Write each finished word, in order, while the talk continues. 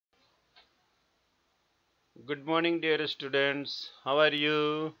Good morning, dear students. How are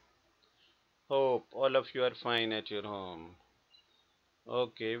you? Hope all of you are fine at your home.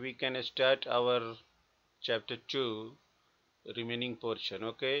 Okay, we can start our chapter 2 remaining portion.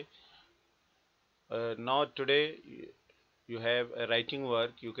 Okay, now today you have a writing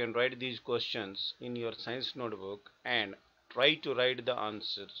work. You can write these questions in your science notebook and try to write the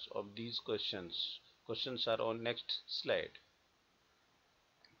answers of these questions. Questions are on next slide.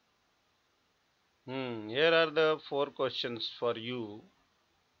 Here are the four questions for you.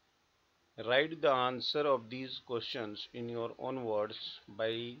 Write the answer of these questions in your own words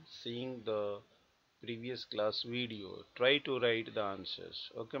by seeing the previous class video. Try to write the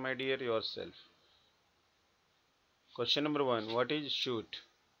answers. Okay, my dear, yourself. Question number 1. What is shoot?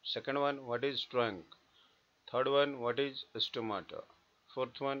 Second one, what is trunk? Third one, what is stomata?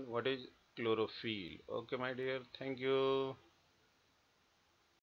 Fourth one, what is chlorophyll? Okay, my dear. Thank you.